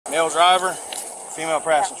Male driver, female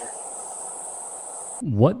passenger.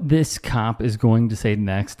 What this cop is going to say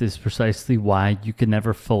next is precisely why you can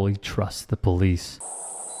never fully trust the police.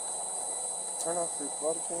 Turn off your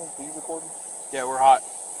body cam. Are you recording? Yeah, we're hot.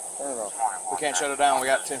 Turn it off. We can't shut it down. We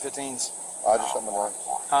got 10-15s. I just shut my line.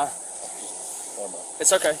 Huh?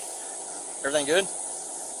 It's okay. Everything good?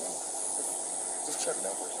 Just shut it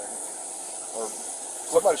down for a second. Or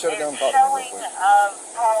somebody shut it down and talk to me real quick.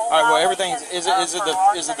 All right. Well, everything is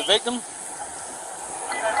it the victim?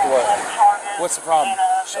 What? What's the problem?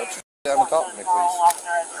 Shut your down and talk to me,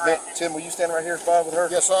 please. Tim, will you stand right here and spy with her?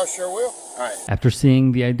 Yes, I sure will. All right. After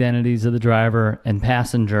seeing the identities of the driver and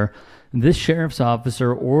passenger, this sheriff's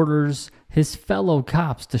officer orders his fellow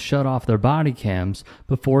cops to shut off their body cams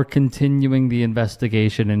before continuing the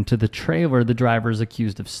investigation into the trailer the driver is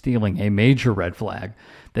accused of stealing, a major red flag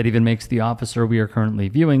that even makes the officer we are currently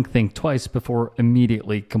viewing think twice before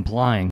immediately complying.